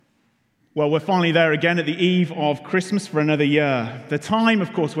Well, we're finally there again at the eve of Christmas for another year. The time,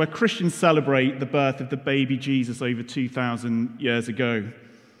 of course, where Christians celebrate the birth of the baby Jesus over 2,000 years ago.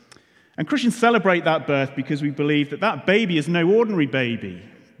 And Christians celebrate that birth because we believe that that baby is no ordinary baby,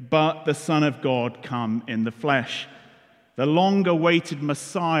 but the Son of God come in the flesh. The long-awaited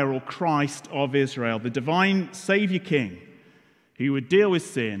Messiah or Christ of Israel, the divine Savior King, who would deal with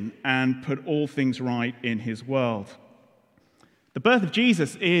sin and put all things right in his world. The birth of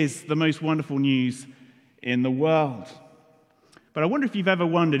Jesus is the most wonderful news in the world. But I wonder if you've ever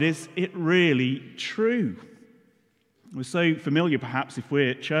wondered, is it really true? We're so familiar, perhaps, if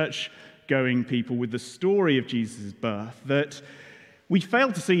we're church-going people, with the story of Jesus' birth, that we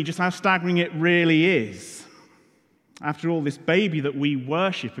fail to see just how staggering it really is. After all, this baby that we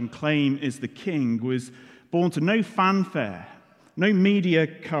worship and claim is the King was born to no fanfare, no media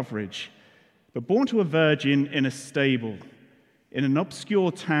coverage, but born to a virgin in a stable, in an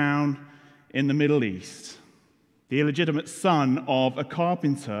obscure town in the Middle East, the illegitimate son of a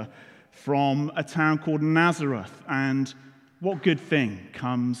carpenter from a town called Nazareth. And what good thing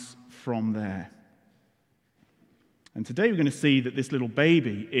comes from there? And today we're going to see that this little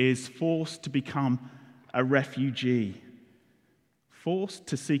baby is forced to become a refugee, forced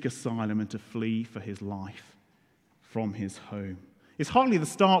to seek asylum and to flee for his life from his home. It's hardly the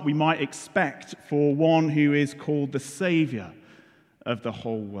start we might expect for one who is called the Savior of the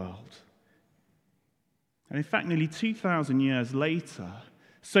whole world. And in fact, nearly 2,000 years later,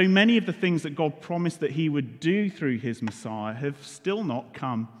 so many of the things that God promised that he would do through his Messiah have still not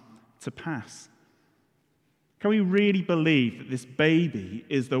come to pass. Can we really believe that this baby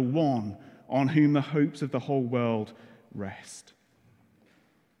is the one on whom the hopes of the whole world rest?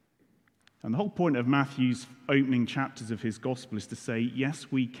 And the whole point of Matthew's opening chapters of his gospel is to say,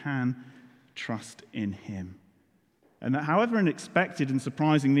 yes, we can trust in him. And that however unexpected and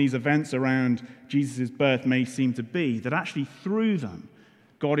surprising these events around Jesus' birth may seem to be, that actually through them,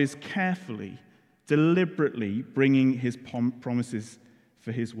 God is carefully, deliberately bringing his promises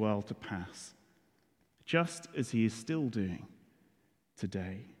for his world to pass, just as he is still doing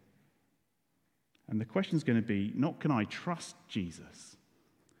today. And the question is going to be, not can I trust Jesus,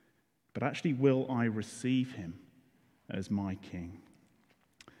 but actually will I receive him as my King?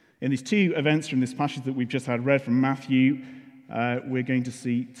 In these two events from this passage that we've just had read from Matthew, we're going to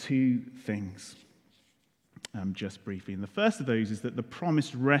see two things, just briefly. And the first of those is that the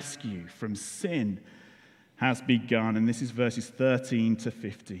promised rescue from sin has begun, and this is verses 13 to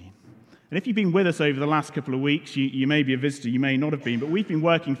 15. And if you've been with us over the last couple of weeks, you may be a visitor, you may not have been, but we've been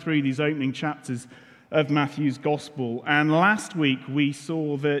working through these opening chapters of Matthew's Gospel. And last week we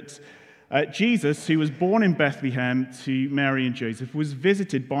saw that Jesus, who was born in Bethlehem to Mary and Joseph, was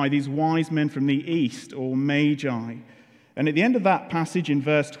visited by these wise men from the east, or Magi. And at the end of that passage in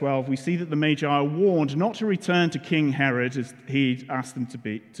verse 12, we see that the Magi are warned not to return to King Herod as he'd asked them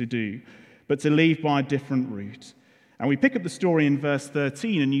to do, but to leave by a different route. And we pick up the story in verse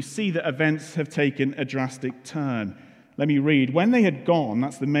 13, and you see that events have taken a drastic turn. Let me read. When they had gone,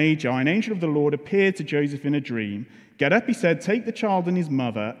 that's the Magi, an angel of the Lord appeared to Joseph in a dream. Get up, he said, take the child and his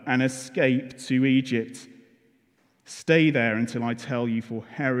mother and escape to Egypt. Stay there until I tell you, for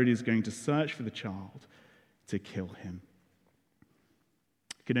Herod is going to search for the child to kill him.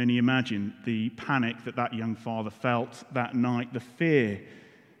 I can only imagine the panic that young father felt that night, the fear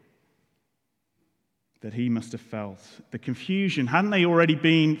that he must have felt, the confusion. Hadn't they already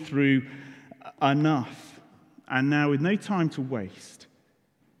been through enough? And now, with no time to waste,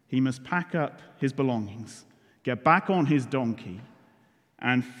 he must pack up his belongings, get back on his donkey,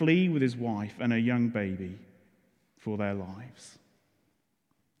 and flee with his wife and a young baby for their lives.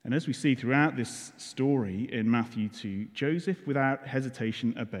 And as we see throughout this story in Matthew 2, Joseph, without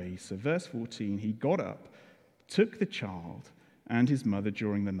hesitation, obeys. So verse 14, he got up, took the child and his mother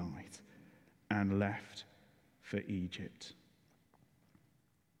during the night, and left for Egypt.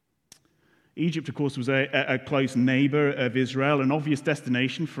 Egypt, of course, was a close neighbor of Israel, an obvious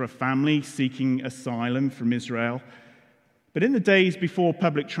destination for a family seeking asylum from Israel. But in the days before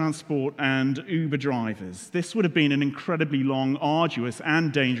public transport and Uber drivers, this would have been an incredibly long, arduous,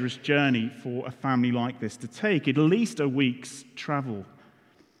 and dangerous journey for a family like this to take, at least a week's travel.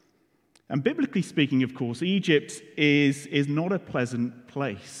 And biblically speaking, of course, Egypt is not a pleasant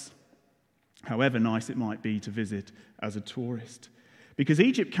place, however nice it might be to visit as a tourist, because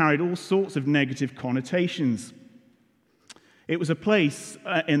Egypt carried all sorts of negative connotations. It was a place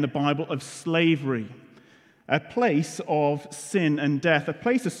in the Bible of slavery, a place of sin and death, a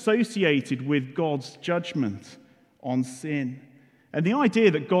place associated with God's judgment on sin. And the idea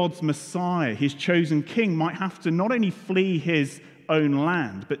that God's Messiah, his chosen king, might have to not only flee his own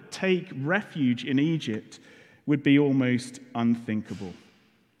land, but take refuge in Egypt would be almost unthinkable.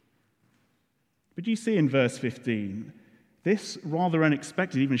 But you see in verse 15, this rather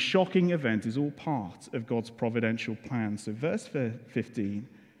unexpected, even shocking event is all part of God's providential plan. So verse 15,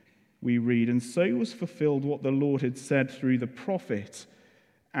 we read, "And so was fulfilled what the Lord had said through the prophet,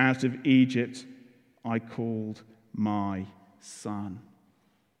 'Out of Egypt I called my son.'"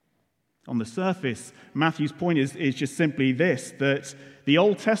 On the surface, Matthew's point is just simply this, that the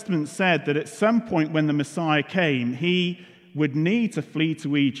Old Testament said that at some point when the Messiah came, he would need to flee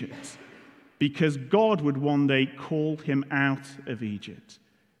to Egypt because God would one day call him out of Egypt.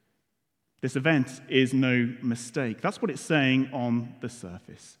 This event is no mistake. That's what it's saying on the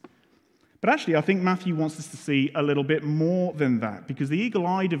surface. But actually, I think Matthew wants us to see a little bit more than that, because the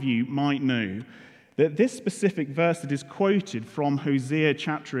eagle-eyed of you might know that this specific verse that is quoted from Hosea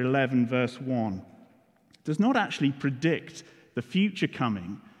chapter 11, verse 1, does not actually predict the future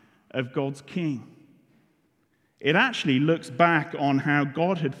coming of God's king. It actually looks back on how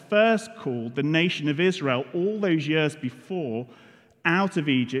God had first called the nation of Israel all those years before out of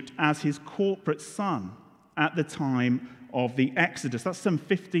Egypt as his corporate son at the time of the Exodus. That's some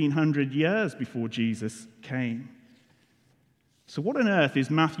 1,500 years before Jesus came. So what on earth is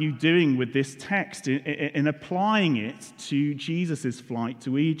Matthew doing with this text in applying it to Jesus' flight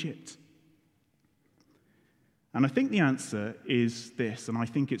to Egypt? And I think the answer is this, and I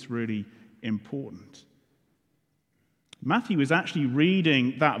think it's really important. Matthew is actually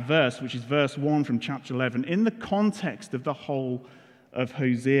reading that verse, which is verse 1 from chapter 11, in the context of the whole of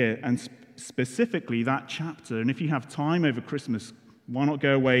Hosea, and specifically that chapter. And if you have time over Christmas, why not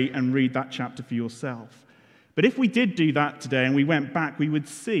go away and read that chapter for yourself? But if we did do that today and we went back, we would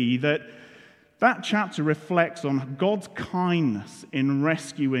see that that chapter reflects on God's kindness in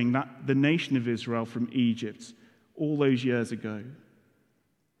rescuing the nation of Israel from Egypt all those years ago.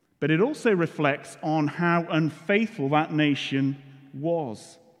 But it also reflects on how unfaithful that nation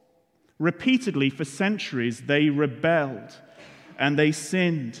was. Repeatedly, for centuries, they rebelled and they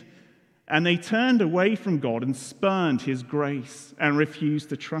sinned and they turned away from God and spurned his grace and refused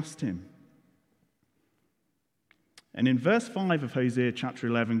to trust him. And in verse 5 of Hosea chapter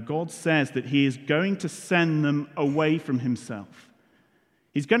 11, God says that he is going to send them away from himself.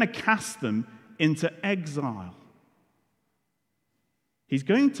 He's going to cast them into exile. He's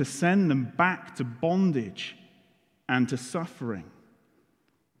going to send them back to bondage and to suffering.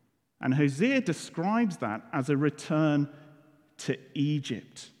 And Hosea describes that as a return to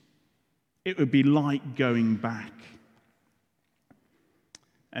Egypt. It would be like going back.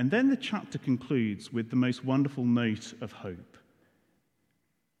 And then the chapter concludes with the most wonderful note of hope.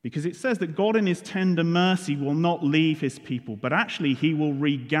 Because it says that God in his tender mercy will not leave his people, but actually he will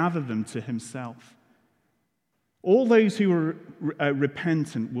regather them to himself. All those who are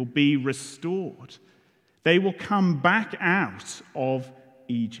repentant will be restored. They will come back out of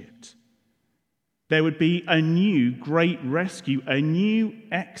Egypt. There would be a new great rescue, a new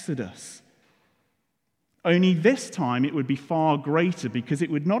exodus. Only this time it would be far greater, because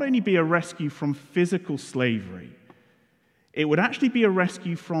it would not only be a rescue from physical slavery, it would actually be a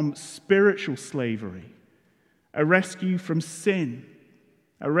rescue from spiritual slavery, a rescue from sin,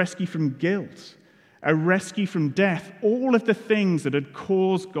 a rescue from guilt, a rescue from death, all of the things that had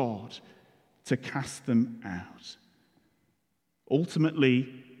caused God to cast them out.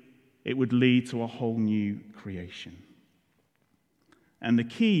 Ultimately, it would lead to a whole new creation. And the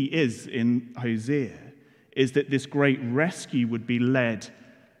key is in Hosea is that this great rescue would be led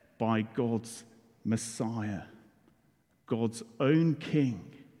by God's Messiah, God's own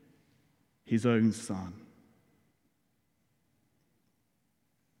King, his own Son.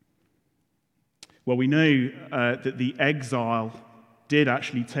 Well, we know that the exile did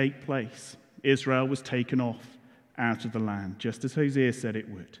actually take place. Israel was taken off out of the land, just as Hosea said it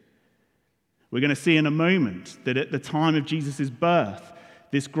would. We're going to see in a moment that at the time of Jesus' birth,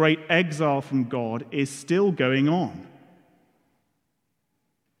 this great exile from God is still going on.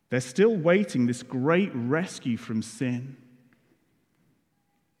 They're still waiting this great rescue from sin.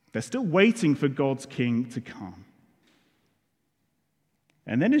 They're still waiting for God's king to come.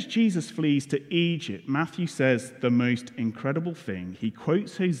 And then as Jesus flees to Egypt, Matthew says the most incredible thing. He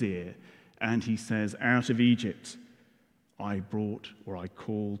quotes Hosea and he says, "Out of Egypt I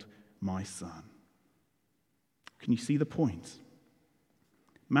called my son." Can you see the point?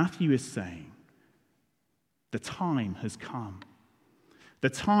 Matthew is saying the time has come. The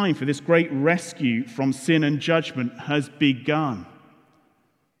time for this great rescue from sin and judgment has begun.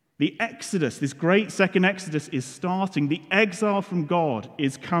 The Exodus, this great second Exodus, is starting. The exile from God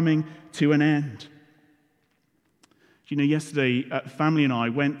is coming to an end. You know, yesterday, family and I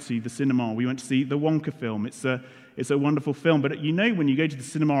went to the cinema. We went to see the Wonka film. It's a wonderful film. But you know, when you go to the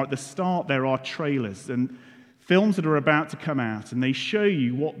cinema at the start, there are trailers and films that are about to come out, and they show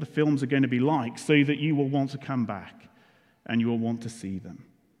you what the films are going to be like so that you will want to come back and you will want to see them.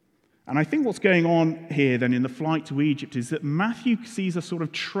 And I think what's going on here then in the flight to Egypt is that Matthew sees a sort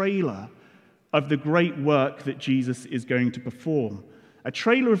of trailer of the great work that Jesus is going to perform. A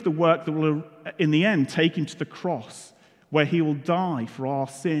trailer of the work that will, in the end, take him to the cross, where he will die for our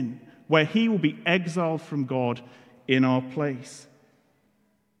sin, where he will be exiled from God in our place.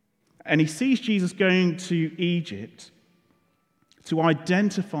 And he sees Jesus going to Egypt to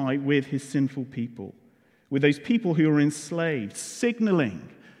identify with his sinful people, with those people who are enslaved, signaling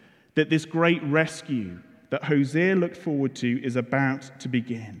that this great rescue that Hosea looked forward to is about to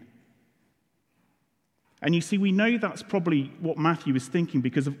begin. And you see, we know that's probably what Matthew is thinking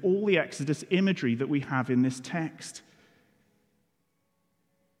because of all the Exodus imagery that we have in this text.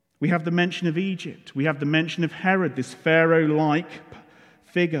 We have the mention of Egypt. We have the mention of Herod, this Pharaoh-like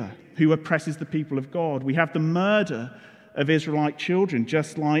figure who oppresses the people of God. We have the murder of Israelite children,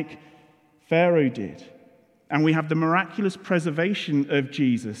 just like Pharaoh did. And we have the miraculous preservation of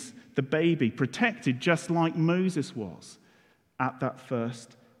Jesus, the baby, protected just like Moses was at that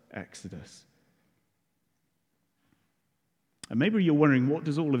first Exodus. And maybe you're wondering, what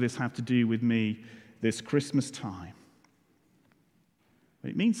does all of this have to do with me this Christmas time?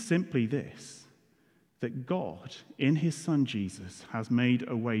 It means simply this, that God, in his Son Jesus, has made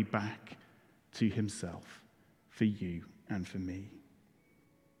a way back to himself for you and for me.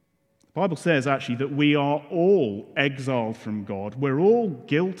 The Bible says, actually, that we are all exiled from God. We're all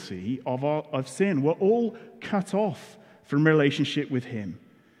guilty of sin. We're all cut off from relationship with him.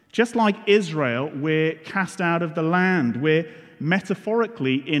 Just like Israel, we're cast out of the land. We're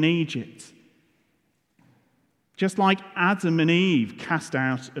metaphorically in Egypt. Just like Adam and Eve cast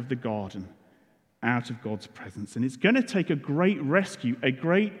out of the garden, out of God's presence. And it's going to take a great rescue, a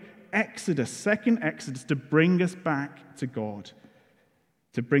great exodus, second exodus, to bring us back to God,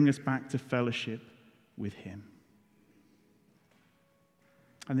 to bring us back to fellowship with him.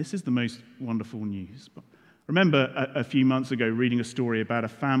 And this is the most wonderful news. But remember a few months ago reading a story about a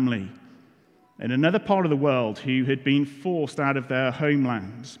family in another part of the world who had been forced out of their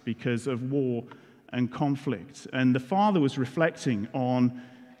homeland because of war and conflict. And the father was reflecting on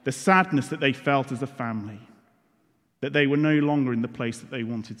the sadness that they felt as a family, that they were no longer in the place that they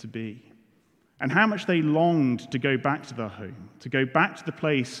wanted to be, and how much they longed to go back to their home, to go back to the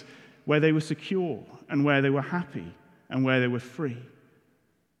place where they were secure and where they were happy and where they were free.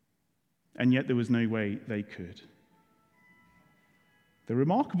 And yet there was no way they could. The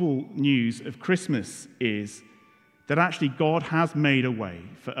remarkable news of Christmas is that actually God has made a way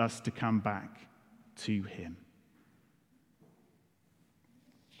for us to come back to him.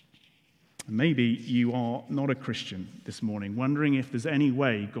 Maybe you are not a Christian this morning, wondering if there's any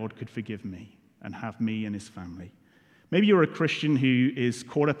way God could forgive me and have me and his family. Maybe you're a Christian who is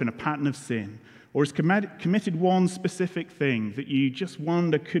caught up in a pattern of sin or has committed one specific thing that you just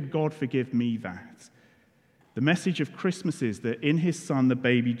wonder, could God forgive me that? The message of Christmas is that in his Son, the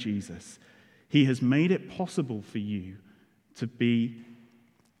baby Jesus, he has made it possible for you to be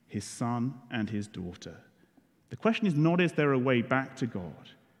his son and his daughter. The question is not, is there a way back to God,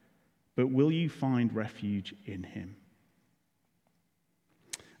 but will you find refuge in him?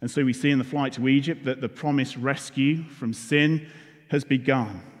 And so we see in the flight to Egypt that the promised rescue from sin has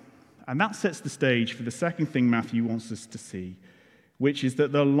begun. And that sets the stage for the second thing Matthew wants us to see, which is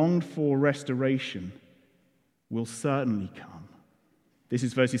that the longed-for restoration will certainly come. This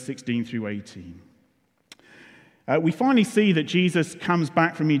is verses 16 through 18. We finally see that Jesus comes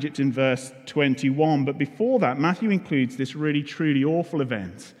back from Egypt in verse 21, but before that, Matthew includes this really, truly awful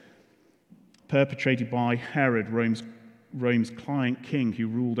event perpetrated by Herod, Rome's client king who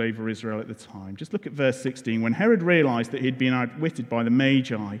ruled over Israel at the time. Just look at verse 16. When Herod realized that he'd been outwitted by the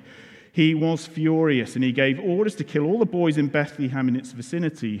Magi, he was furious, and he gave orders to kill all the boys in Bethlehem and its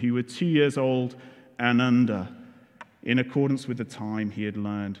vicinity who were 2 years old and under, in accordance with the time he had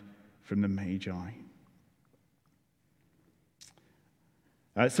learned from the Magi.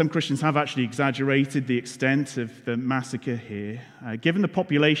 Some Christians have actually exaggerated the extent of the massacre here. Given the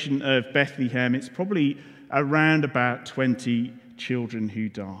population of Bethlehem, it's probably around about 20 children who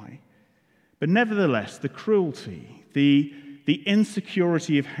die. But nevertheless, the cruelty, the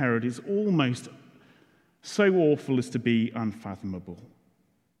insecurity of Herod is almost so awful as to be unfathomable.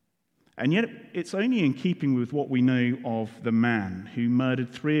 And yet it's only in keeping with what we know of the man who murdered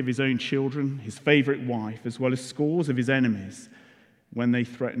 3 of his own children, his favorite wife, as well as scores of his enemies when they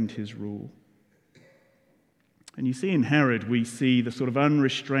threatened his rule. And you see in Herod, we see the sort of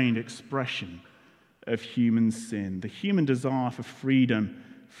unrestrained expression of human sin, the human desire for freedom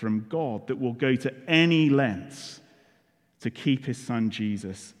from God that will go to any lengths to keep his son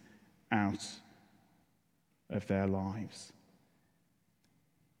Jesus out of their lives.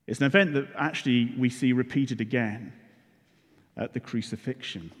 It's an event that actually we see repeated again at the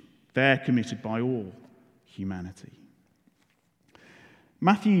crucifixion, there committed by all humanity.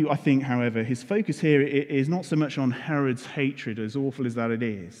 Matthew, I think, however, his focus here is not so much on Herod's hatred, as awful as that it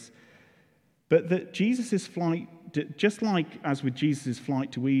is, but that Jesus' flight, just like as with Jesus'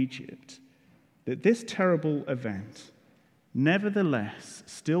 flight to Egypt, that this terrible event nevertheless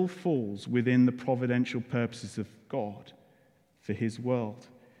still falls within the providential purposes of God for his world.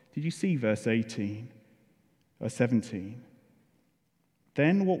 Did you see verse 18 or 17?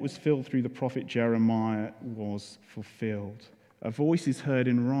 Then what was filled through the prophet Jeremiah was fulfilled. A voice is heard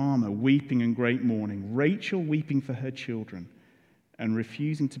in Ramah, weeping in great mourning, Rachel weeping for her children and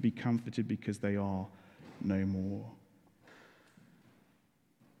refusing to be comforted because they are no more.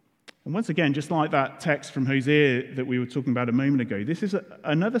 And once again, just like that text from Hosea that we were talking about a moment ago, this is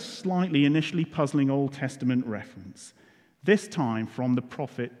another slightly initially puzzling Old Testament reference, this time from the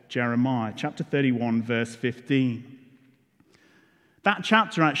prophet Jeremiah, chapter 31, verse 15. That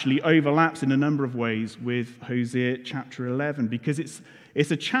chapter actually overlaps in a number of ways with Hosea chapter 11 because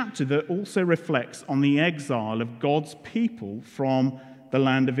it's a chapter that also reflects on the exile of God's people from the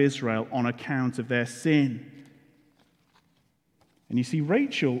land of Israel on account of their sin. And you see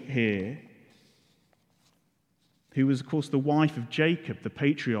Rachel here, who was, of course, the wife of Jacob, the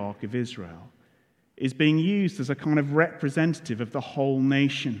patriarch of Israel, is being used as a kind of representative of the whole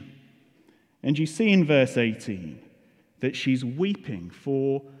nation. And you see in verse 18 that she's weeping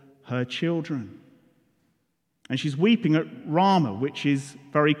for her children. And she's weeping at Ramah, which is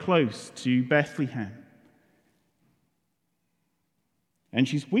very close to Bethlehem. And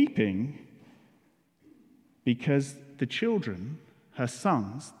she's weeping because the children, her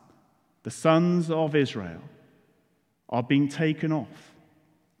sons, the sons of Israel, are being taken off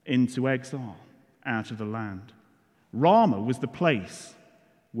into exile out of the land. Ramah was the place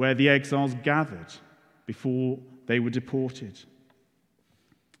where the exiles gathered before they were deported.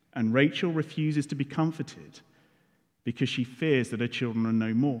 And Rachel refuses to be comforted because she fears that her children are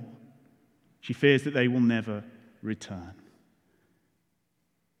no more. She fears that they will never return.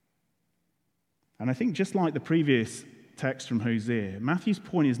 And I think just like the previous text from Hosea, Matthew's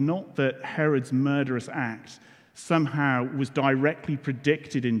point is not that Herod's murderous act somehow was directly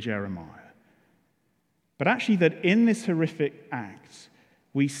predicted in Jeremiah, but actually that in this horrific act,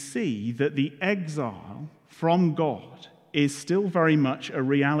 we see that the exile from God is still very much a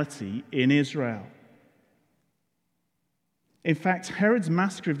reality in Israel. In fact, Herod's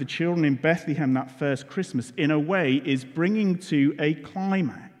massacre of the children in Bethlehem that first Christmas, in a way, is bringing to a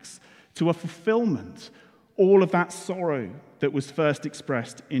climax, to a fulfillment, all of that sorrow that was first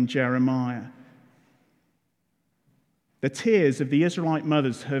expressed in Jeremiah. The tears of the Israelite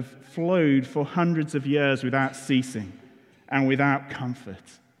mothers have flowed for hundreds of years without ceasing and without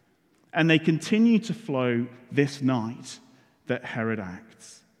comfort. And they continue to flow this night that Herod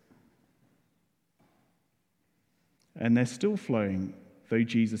acts. And they're still flowing, though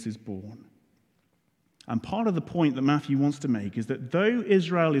Jesus is born. And part of the point that Matthew wants to make is that though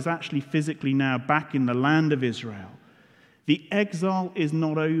Israel is actually physically now back in the land of Israel, the exile is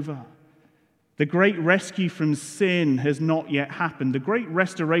not over. The great rescue from sin has not yet happened. The great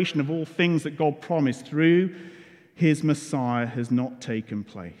restoration of all things that God promised through his Messiah has not taken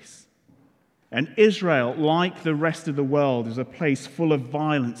place. And Israel, like the rest of the world, is a place full of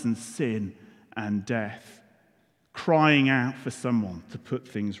violence and sin and death, crying out for someone to put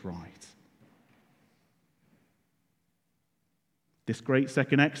things right. This great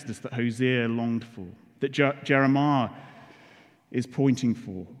second Exodus that Hosea longed for, that Jeremiah is pointing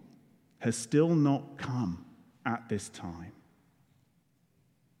for, has still not come at this time.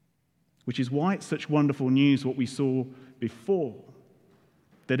 Which is why it's such wonderful news what we saw before,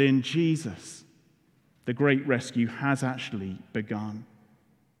 that in Jesus, the great rescue has actually begun.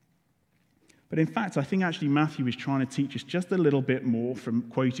 But in fact, I think actually Matthew is trying to teach us just a little bit more from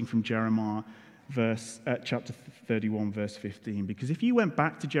quoting from Jeremiah chapter 31, verse 15. Because if you went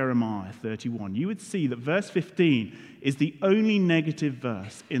back to Jeremiah 31, you would see that verse 15 is the only negative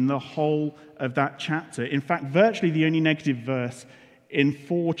verse in the whole of that chapter. In fact, virtually the only negative verse in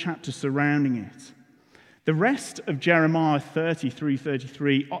 4 chapters surrounding it. The rest of Jeremiah 30 through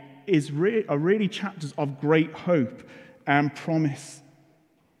 33 are really chapters of great hope and promise.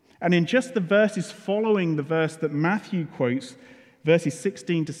 And in just the verses following the verse that Matthew quotes, verses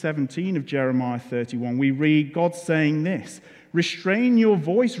 16 to 17 of Jeremiah 31, we read God saying this: "Restrain your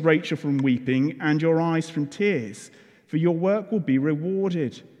voice, Rachel, from weeping, and your eyes from tears, for your work will be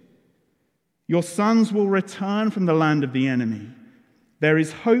rewarded. Your sons will return from the land of the enemy. There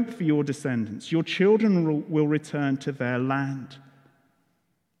is hope for your descendants. Your children will return to their land."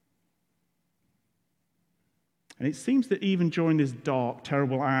 And it seems that even during this dark,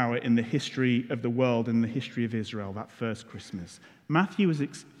 terrible hour in the history of the world and the history of Israel, that first Christmas, Matthew is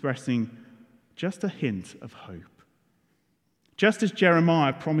expressing just a hint of hope. Just as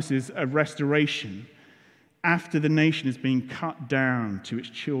Jeremiah promises a restoration after the nation has been cut down to its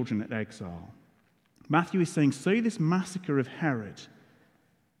children at exile, Matthew is saying, so this massacre of Herod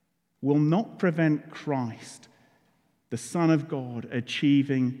will not prevent Christ, the Son of God,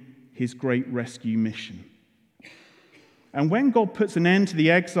 achieving his great rescue mission. And when God puts an end to the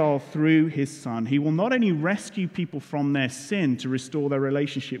exile through his Son, he will not only rescue people from their sin to restore their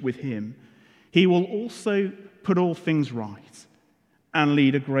relationship with him, he will also put all things right and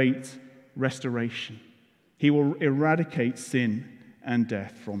lead a great restoration. He will eradicate sin and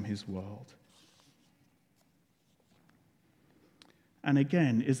death from his world. And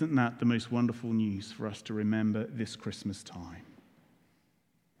again, isn't that the most wonderful news for us to remember this Christmas time?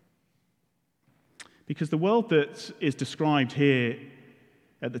 Because the world that is described here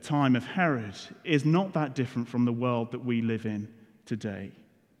at the time of Herod is not that different from the world that we live in today.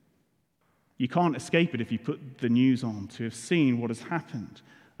 You can't escape it if you put the news on to have seen what has happened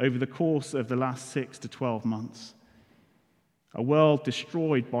over the course of the last 6 to 12 months. A world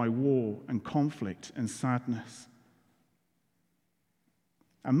destroyed by war and conflict and sadness.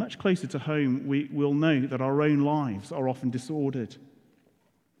 And much closer to home, we will know that our own lives are often disordered.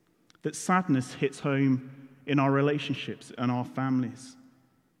 That sadness hits home in our relationships and our families.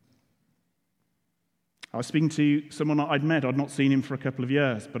 I was speaking to someone I'd met. I'd not seen him for a couple of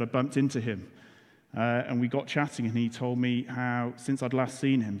years, but I bumped into him. And we got chatting, and he told me how, since I'd last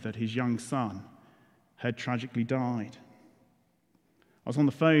seen him, that his young son had tragically died. I was on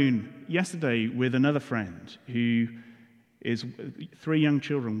the phone yesterday with another friend who is 3 young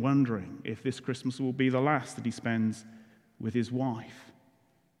children, wondering if this Christmas will be the last that he spends with his wife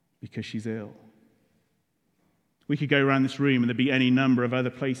because she's ill. We could go around this room and there'd be any number of other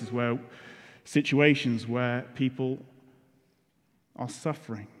places where situations where people are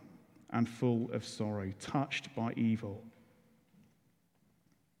suffering and full of sorrow, touched by evil.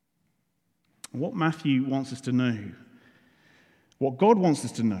 And what Matthew wants us to know, what God wants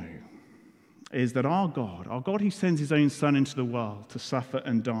us to know, is that our God who sends his own Son into the world to suffer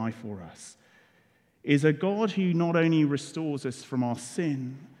and die for us, is a God who not only restores us from our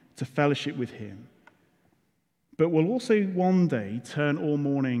sin to fellowship with him, but will also one day turn all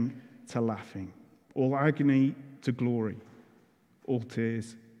mourning to laughing, all agony to glory, all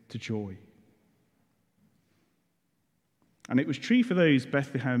tears to joy. And it was true for those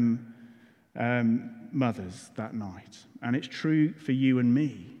Bethlehem mothers that night, and it's true for you and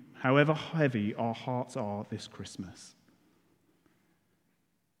me, however heavy our hearts are this Christmas.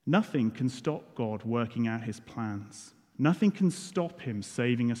 Nothing can stop God working out his plans. Nothing can stop him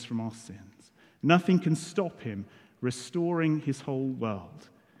saving us from our sins. Nothing can stop him restoring his whole world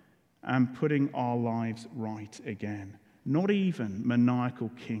and putting our lives right again. Not even maniacal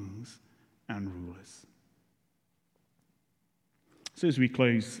kings and rulers. So as we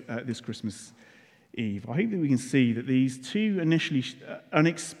close this Christmas Eve, I hope that we can see that these 2 initially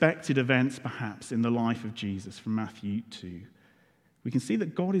unexpected events, perhaps, in the life of Jesus from Matthew 2, we can see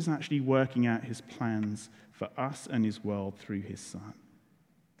that God is actually working out his plans for us and his world through his Son.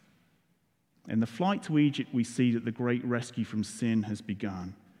 In the flight to Egypt, we see that the great rescue from sin has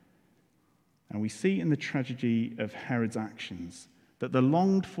begun. And we see in the tragedy of Herod's actions that the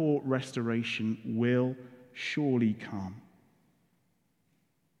longed-for restoration will surely come.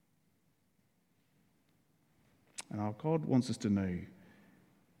 And our God wants us to know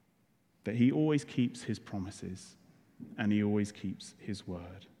that he always keeps his promises and he always keeps his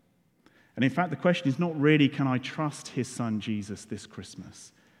word. And in fact, the question is not really, can I trust his Son Jesus this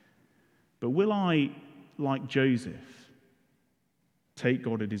Christmas? But will I, like Joseph, take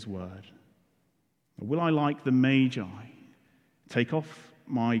God at his word? Or will I, like the Magi, take off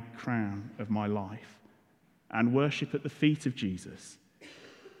my crown of my life and worship at the feet of Jesus,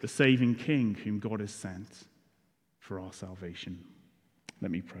 the saving King whom God has sent for our salvation?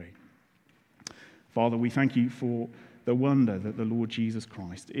 Let me pray. Father, we thank you for the wonder that the Lord Jesus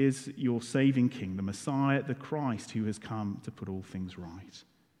Christ is your saving King, the Messiah, the Christ who has come to put all things right.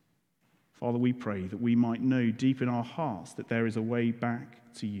 Father, we pray that we might know deep in our hearts that there is a way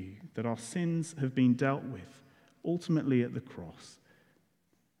back to you, that our sins have been dealt with ultimately at the cross,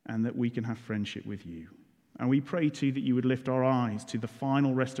 and that we can have friendship with you. And we pray too that you would lift our eyes to the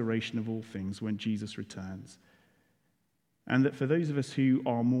final restoration of all things when Jesus returns. And that for those of us who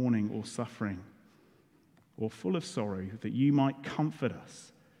are mourning or suffering or full of sorrow, that you might comfort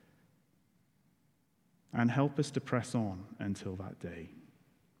us and help us to press on until that day.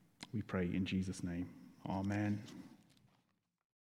 We pray in Jesus' name. Amen.